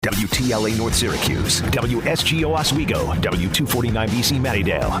WTLA North Syracuse, WSGO Oswego, W249BC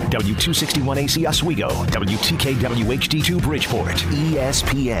Mattydale, W261AC Oswego, WTKWHD2 Bridgeport,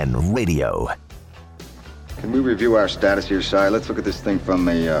 ESPN Radio. Can we review our status here, Si? Let's look at this thing from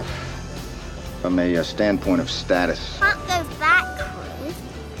a standpoint of status. Can't go backwards.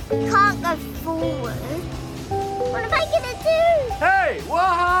 Can't go forward. What am I gonna do? Hey, what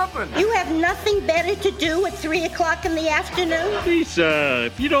happened? You have nothing better to do at 3 o'clock in the afternoon? Lisa,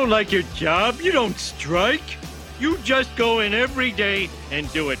 if you don't like your job, you don't strike. You just go in every day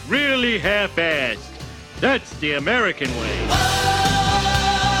and do it really half-assed. That's the American way.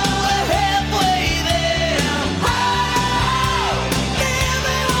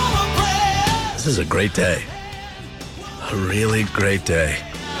 This is a great day. A really great day.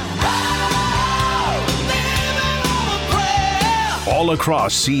 All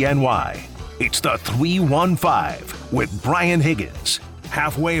across CNY, it's the 315 with Brian Higgins.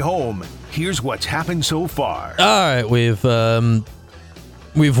 Halfway home, here's what's happened so far. All right, we've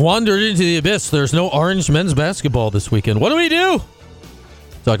wandered into the abyss. There's no Orange men's basketball this weekend. What do we do?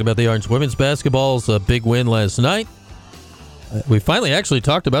 Talking about the Orange women's basketball's a big win last night. We finally actually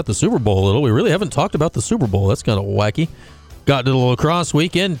talked about the Super Bowl a little. We really haven't talked about the Super Bowl. That's kind of wacky. Got to the lacrosse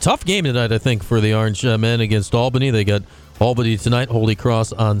weekend. Tough game tonight, I think, for the Orange men against Albany. They got Albany tonight, Holy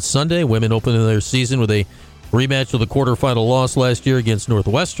Cross on Sunday. Women opening their season with a rematch of the quarterfinal loss last year against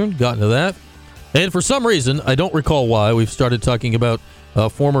Northwestern. Got into that. And for some reason, I don't recall why, we've started talking about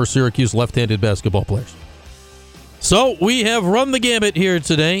former Syracuse left-handed basketball players. So we have run the gamut here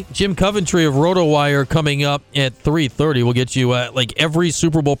today. Jim Coventry of RotoWire coming up at 3:30. We'll get you like every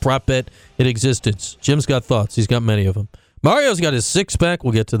Super Bowl prop bet in existence. Jim's got thoughts. He's got many of them. Mario's got his six-pack.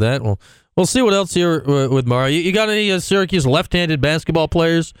 We'll get to that. We'll see what else here with Mario. You got any Syracuse left-handed basketball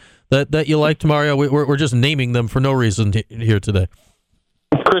players that you liked, Mario? We're just naming them for no reason here today.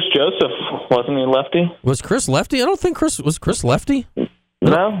 Chris Joseph, wasn't he lefty? Was Chris lefty? I don't think Chris lefty.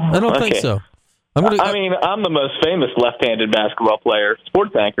 No? I don't think so. I'm the most famous left-handed basketball player,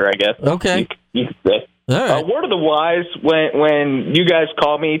 sports anchor, I guess. Okay. You could say. All right. Word of the wise, when you guys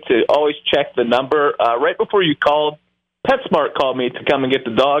call me to always check the number, right before you called, PetSmart called me to come and get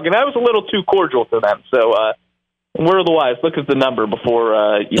the dog, and I was a little too cordial for them. So, word of the wise, look at the number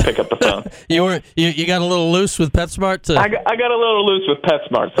before you pick up the phone. You got a little loose with PetSmart? I got a little loose with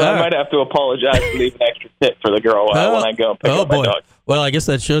PetSmart, so I might have to apologize and leave an extra tip for the girl when I go and pick up my dog. Well, I guess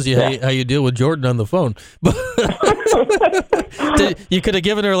that shows you how you deal with Jordan on the phone. You could have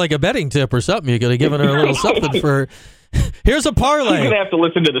given her like a betting tip or something. You could have given her a little something for... Here's a parlay. You're going to have to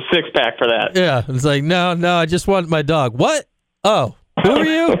listen to the six-pack for that. Yeah, it's like, no, I just want my dog. What? Oh, who are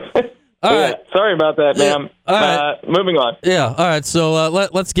you? All right. Sorry about that, ma'am. All right. Moving on. Yeah. All right. So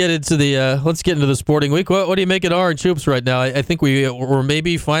let's get into the sporting week. What do you make of Orange hoops right now? I think we're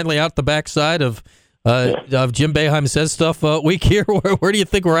maybe finally out the backside of Jim Boeheim says stuff week here. Where do you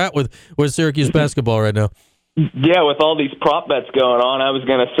think we're at with Syracuse basketball right now? Yeah, with all these prop bets going on, I was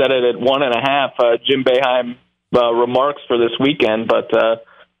going to set it at 1.5. Jim Boeheim remarks for this weekend, but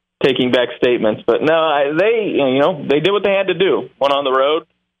taking back statements. But no, they did what they had to do. Went on the road.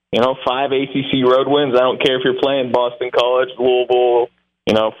 5 ACC road wins. I don't care if you're playing Boston College, Louisville,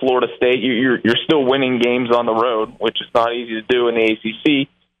 Florida State. You're still winning games on the road, which is not easy to do in the ACC.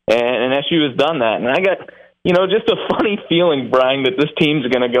 And SU has done that. And I got, just a funny feeling, Brian, that this team's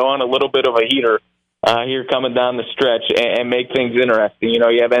going to go on a little bit of a heater here coming down the stretch and make things interesting.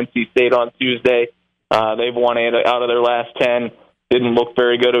 You have NC State on Tuesday. They've won out of their last 10. Didn't look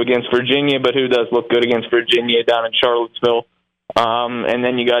very good against Virginia, but who does look good against Virginia down in Charlottesville? And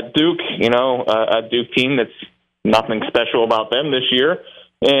then you got Duke, a Duke team that's nothing special about them this year.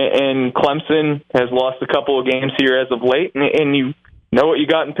 And Clemson has lost a couple of games here as of late, and you know what you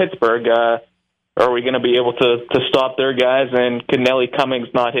got in Pittsburgh. Are we going to be able to stop their guys? And can Nelly Cummings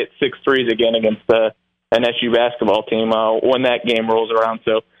not hit 6 threes again against an SU basketball team when that game rolls around?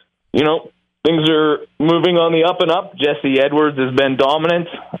 So, things are moving on the up and up. Jesse Edwards has been dominant.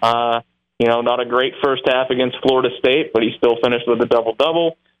 Not a great first half against Florida State, but he still finished with a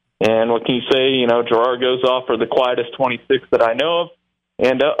double-double. And what can you say? Gerard goes off for the quietest 26 that I know of.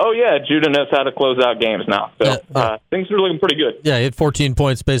 And, Judah knows how to close out games now. So things are looking pretty good. Yeah, he had 14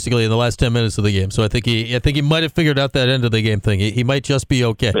 points basically in the last 10 minutes of the game. So I think he might have figured out that end of the game thing. He might just be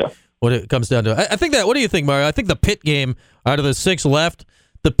okay when it comes down to it. I think that. What do you think, Mario? I think the Pitt game, out of the 6 left,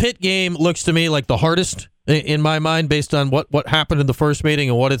 the Pitt game looks to me like the hardest in my mind based on what happened in the first meeting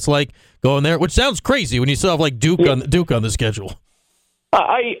and what it's like going there, which sounds crazy when you still have like Duke on the schedule.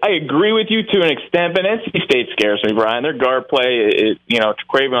 I agree with you to an extent, but NC State scares me, Brian. Their guard play is,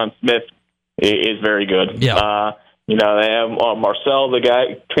 Traquavion Smith is very good. Yeah. You know, they have Marcel, the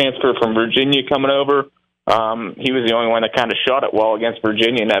guy transferred from Virginia, coming over. He was the only one that kind of shot it well against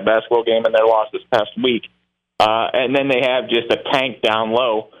Virginia in that basketball game in their loss this past week. And then they have just a tank down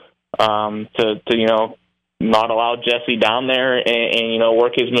low to you know, not allow Jesse down there and you know,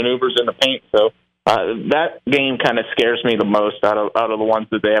 work his maneuvers in the paint. So that game kind of scares me the most out of the ones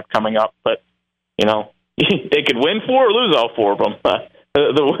that they have coming up. But you know, they could win 4 or lose all 4 of them.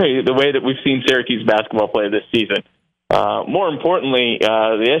 The way that we've seen Syracuse basketball play this season. More importantly,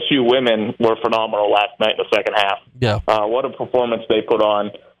 the SU women were phenomenal last night in the second half. Yeah. What a performance they put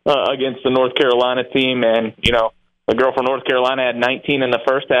on against the North Carolina team. And, you know, the girl from North Carolina had 19 in the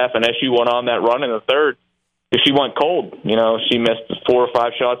first half, and SU went on that run in the third. She went cold. You know, she missed 4 or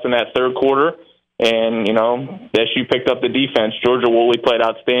 5 shots in that third quarter. And, you know, SU picked up the defense. Georgia Woolley played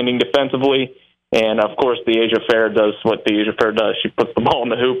outstanding defensively. And, of course, DeAsia Fair does what DeAsia Fair does. She puts the ball in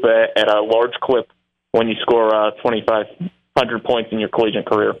the hoop at a large clip when you score 2,500 points in your collegiate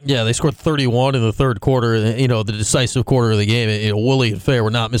career. Yeah, they scored 31 in the third quarter, you know, the decisive quarter of the game. You know, Woolley and Fair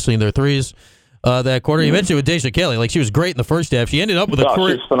were not missing their threes that quarter. You mentioned with Deja Kelly, like, she was great in the first half. She ended up with a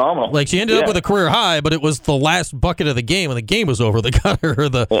career, she's phenomenal. Like, she ended up with a career high, but it was the last bucket of the game when the game was over that got her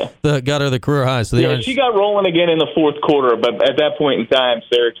the career high. So she got rolling again in the fourth quarter, but at that point in time,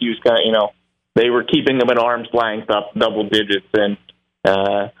 Syracuse kind of, you know, they were keeping them at arm's length up double digits, and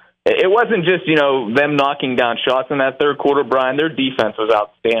it wasn't just, you know, them knocking down shots in that third quarter, Brian. Their defense was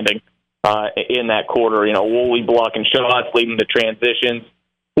outstanding in that quarter. You know, Woolley blocking shots, leading to transitions,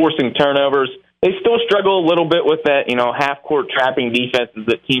 forcing turnovers. They still struggle a little bit with that, you know, half-court trapping defenses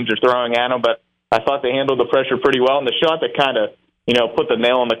that teams are throwing at them, but I thought they handled the pressure pretty well. And the shot that kind of, you know, put the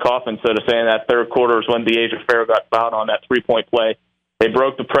nail in the coffin, so to say, in that third quarter was when DeAsia Fair got fouled on that three-point play. They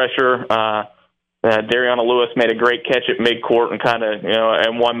broke the pressure. Dariana Lewis made a great catch at midcourt and kind of, you know,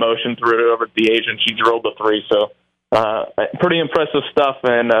 in one motion threw it over to DeAsia, and she drilled the three. So pretty impressive stuff,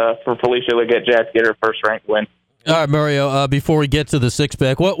 and for Felicia Leggett-Jacks to get her first-ranked win. All right, Mario, before we get to the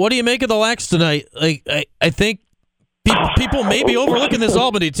six-pack, what do you make of the Lax tonight? I think people may be overlooking this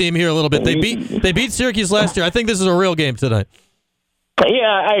Albany team here a little bit. They beat Syracuse last year. I think this is a real game tonight.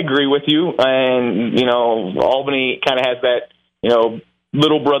 Yeah, I agree with you. And, you know, Albany kind of has that, you know,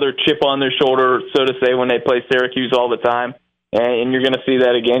 little brother chip on their shoulder, so to say, when they play Syracuse all the time. And you're going to see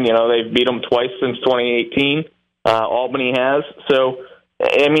that again. You know, they've beat them twice since 2018. Albany has. So,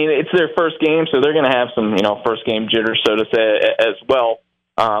 I mean, it's their first game, so they're going to have some, you know, first-game jitters, so to say, as well.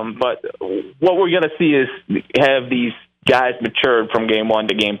 But what we're going to see is have these guys matured from game 1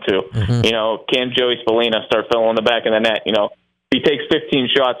 to game 2. Mm-hmm. You know, can Joey Spallina start filling the back of the net? You know, if he takes 15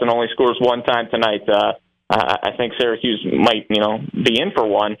 shots and only scores one time tonight, I think Syracuse might, you know, be in for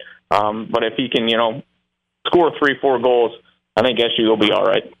one. But if he can, you know, score 3-4 goals, I think SU will be all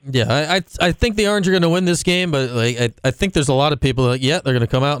right. Yeah, I think the Orange are going to win this game, but like I think there's a lot of people that, they're going to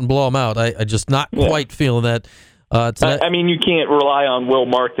come out and blow them out. I just not quite feeling that. I mean, you can't rely on Will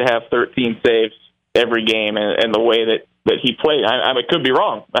Mark to have 13 saves every game, and the way that he played. I could be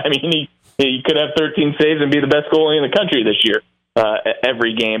wrong. I mean, he could have 13 saves and be the best goalie in the country this year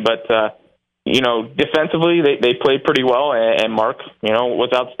every game. But you know, defensively they played pretty well, and Mark, you know, was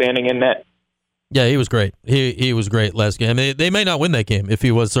outstanding in net. Yeah, he was great. He was great last game. I mean, they may not win that game if he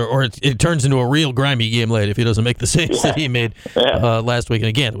was, or it turns into a real grimy game late if he doesn't make the saves that he made last week. And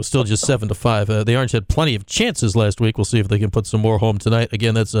again, it was still just 7-5. The Orange had plenty of chances last week. We'll see if they can put some more home tonight.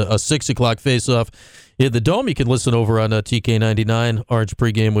 Again, that's a 6 o'clock face-off in the Dome. You can listen over on TK99 Orange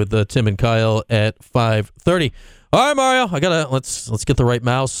pregame with Tim and Kyle at 5:30. All right, Mario. Let's get the right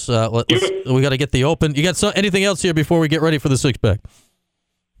mouse. We got to get the open. You got anything else here before we get ready for the six-pack?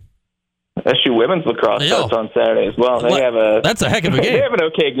 SU women's lacrosse starts on Saturday as well. That's a heck of a game. They have an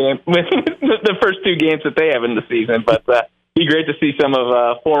okay game with the first 2 games that they have in the season, but it'd be great to see some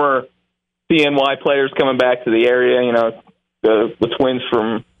of former CNY players coming back to the area. You know, the twins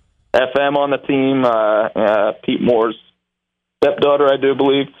from FM on the team. Pete Moore's stepdaughter, I do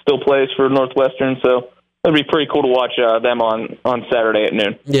believe, still plays for Northwestern. So it'd be pretty cool to watch them on Saturday at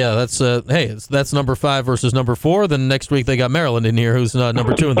noon. Yeah, that's number 5 versus number 4. Then next week they got Maryland in here, who's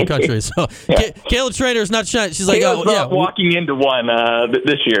number 2 in the country. So Kayla Trainer's not shy. She's like, walking into one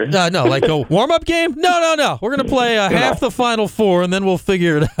this year. No, like a warm-up game? No. We're gonna play half the Final Four, and then we'll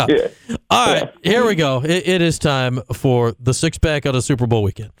figure it out. Yeah. All right, here we go. It is time for the six-pack on a Super Bowl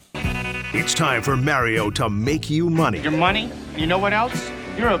weekend. It's time for Mario to make you money. Your money? You know what else?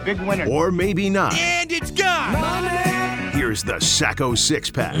 You're a big winner. Or maybe not. And it's gone. Money. Here's the Sacco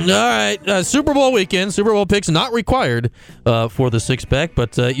six-pack. All right, Super Bowl weekend. Super Bowl picks not required for the six-pack,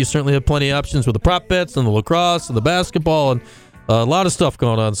 but you certainly have plenty of options with the prop bets and the lacrosse and the basketball and a lot of stuff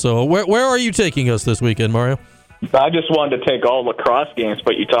going on. So where are you taking us this weekend, Mario? I just wanted to take all lacrosse games,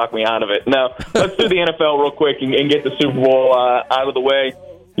 but you talked me out of it. No, let's do the NFL real quick and get the Super Bowl out of the way.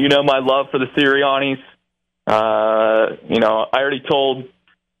 You know my love for the Siriannis. I already told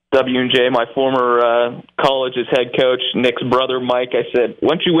W&J, my former college's head coach, Nick's brother, Mike, I said,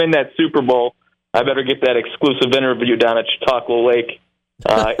 once you win that Super Bowl, I better get that exclusive interview down at Chautauqua Lake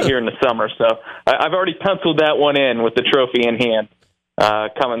here in the summer. So I've already penciled that one in with the trophy in hand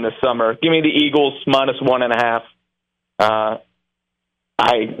coming this summer. Give me the Eagles -1.5. I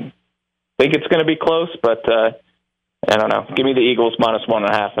think it's going to be close, but I don't know. Give me the Eagles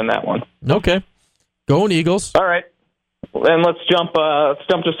 -1.5 in that one. Okay. Going Eagles. All right. Then let's jump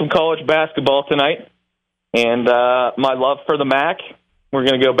to some college basketball tonight. And my love for the MAC. We're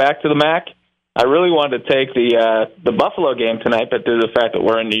going to go back to the MAC. I really wanted to take the Buffalo game tonight, but due to the fact that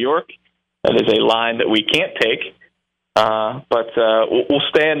we're in New York, that is a line that we can't take. But we'll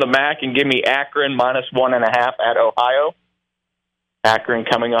stay in the MAC and give me Akron -1.5 at Ohio. Akron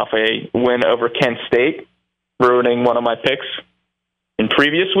coming off a win over Kent State, ruining one of my picks in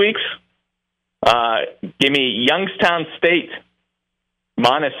previous weeks. Give me Youngstown State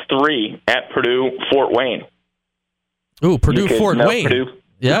 -3 at Purdue Fort Wayne. Ooh, Purdue Fort Wayne.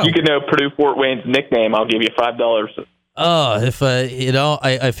 Yeah. You could know Purdue Fort Wayne's nickname. I'll give you $5. If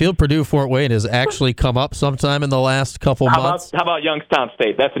I feel Purdue Fort Wayne has actually come up sometime in the last couple months. How about Youngstown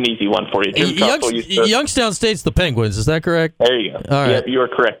State? That's an easy one for you. Youngstown State's the Penguins. Is that correct? There you go. All right. Yep, you are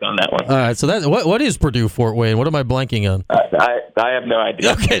correct on that one. All right. So what is Purdue Fort Wayne? What am I blanking on? I have no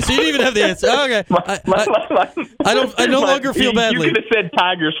idea. Okay, so you didn't even have the answer. Okay. I no longer feel badly. You could have said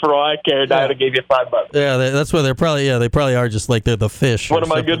Tigers for all I cared. I would have gave you $5. Yeah, that's why they probably are just like they're the fish. One of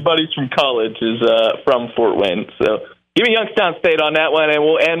my good buddies from college is from Fort Wayne, so. Give me Youngstown State on that one, and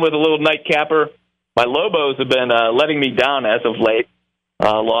we'll end with a little nightcapper. My Lobos have been letting me down as of late.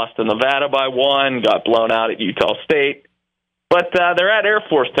 Lost to Nevada by 1, got blown out at Utah State. But they're at Air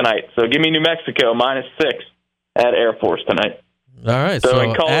Force tonight, so give me New Mexico -6 at Air Force tonight. All right, so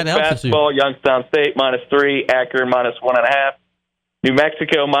in college basketball, Youngstown State -3, Akron -1.5, New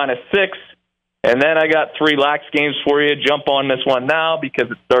Mexico -6. And then I got 3 lax games for you. Jump on this one now because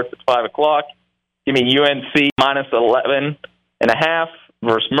it starts at 5 o'clock. Give me UNC -11.5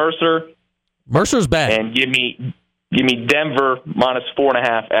 versus Mercer. Mercer's bad. And give me Denver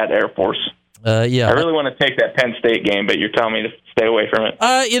 -4.5 at Air Force. Yeah. I really want to take that Penn State game, but you're telling me to stay away from it.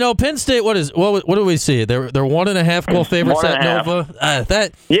 Penn State. What do we see? They're 1.5 goal favorites at Nova.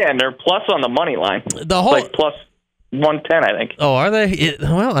 Yeah, and they're plus on the money line. The whole like plus 110, I think. Oh, are they?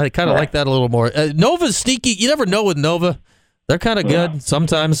 Well, I kind of like that a little more. Nova's sneaky. You never know with Nova. They're kind of good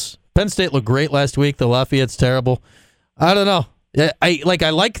sometimes. Penn State looked great last week. The Lafayette's terrible. I don't know. I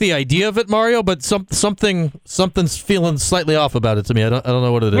like the idea of it, Mario, but something's feeling slightly off about it to me. I don't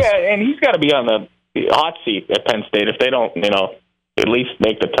know what it is. Yeah, and he's got to be on the hot seat at Penn State if they don't, at least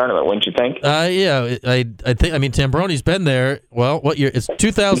make the tournament, wouldn't you think? Yeah, I think. I mean, Tambroni's been there. Well, what year? It's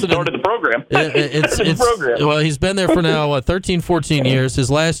 2000. He started the program. It's the program. Well, he's been there for now 13, 14 years. His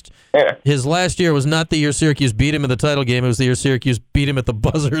last year was not the year Syracuse beat him in the title game. It was the year Syracuse beat him at the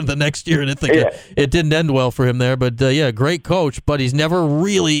buzzer the next year, and I think it didn't end well for him there. But great coach, but he's never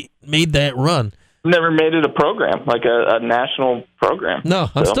really made that run. Never made it a program, like a national program. No,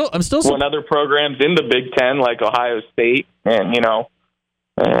 I'm still when other programs in the Big Ten, like Ohio State, and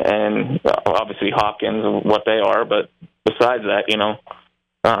and obviously Hopkins and what they are. But besides that, you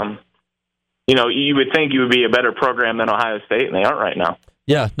would think you would be a better program than Ohio State, and they aren't right now.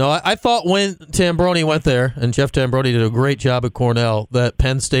 Yeah, no, I thought when Tambroni went there, and Jeff Tambroni did a great job at Cornell, that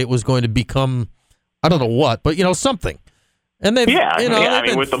Penn State was going to become, I don't know what, but something. And they've, I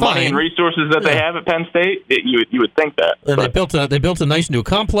mean, with the money and resources that they have at Penn State, you would think that. And they built a nice new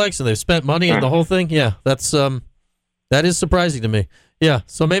complex, and they've spent money on the whole thing. Yeah, that is surprising to me. Yeah,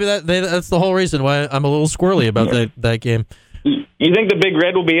 so maybe that's the whole reason why I'm a little squirrely about that game. You think the Big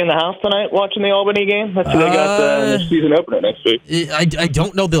Red will be in the house tonight watching the Albany game? That's who they got the season opener next week. I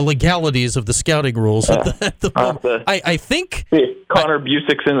don't know the legalities of the scouting rules at the moment. I think Connor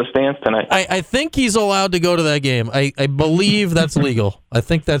Busick's in the stands tonight. I think he's allowed to go to that game. I believe that's legal. I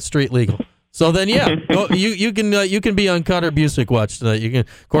think that's street legal. So then, you can be on Connor Busick watch tonight.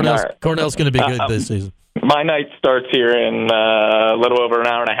 Cornell's going to be good this season. My night starts here in a little over an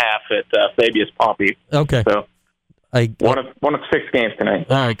hour and a half at Fabius Pompey. Okay. So. One of 6 games tonight.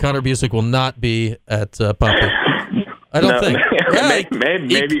 All right, Connor Busick will not be at Pompey. I don't think. Yeah,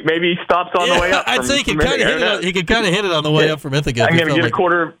 maybe he stops on the way up. I'd say he could kind of hit it on the way up from Ithaca. I'm going to get a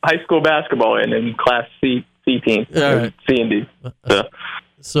quarter high school basketball in Class C team, right. C and D. So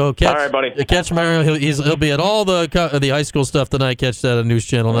So catch, all right, buddy. Catch Mario. He'll be at all the high school stuff tonight. Catch that on News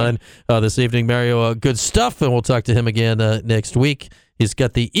Channel 9 this evening. Mario, good stuff, and we'll talk to him again next week. He's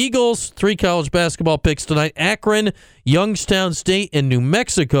got the Eagles, 3 college basketball picks tonight. Akron, Youngstown State, and New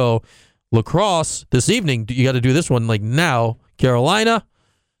Mexico. Lacrosse this evening. You got to do this one like now. Carolina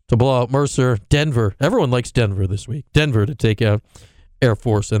to blow out Mercer. Denver. Everyone likes Denver this week. Denver to take out Air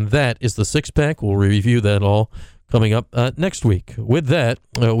Force. And that is the 6-pack. We'll review that all coming up next week. With that,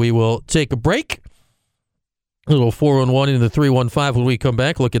 we will take a break. A little 4-on-1 into the 3-1-5 when we come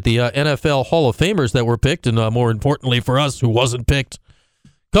back. Look at the NFL Hall of Famers that were picked, and more importantly for us, who wasn't picked.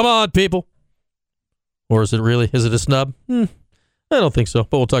 Come on, people. Or is it a snub? I don't think so.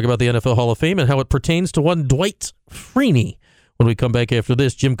 But we'll talk about the NFL Hall of Fame and how it pertains to one Dwight Freeney. When we come back after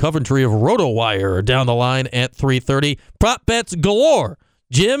this, Jim Coventry of RotoWire down the line at 3:30. Prop bets galore.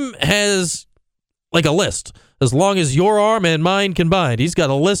 Jim has like a list, as long as your arm and mine combined. He's got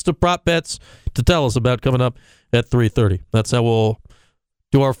a list of prop bets to tell us about coming up at 3:30. That's how we'll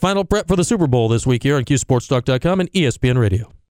do our final prep for the Super Bowl this week here on QSportsTalk.com and ESPN Radio.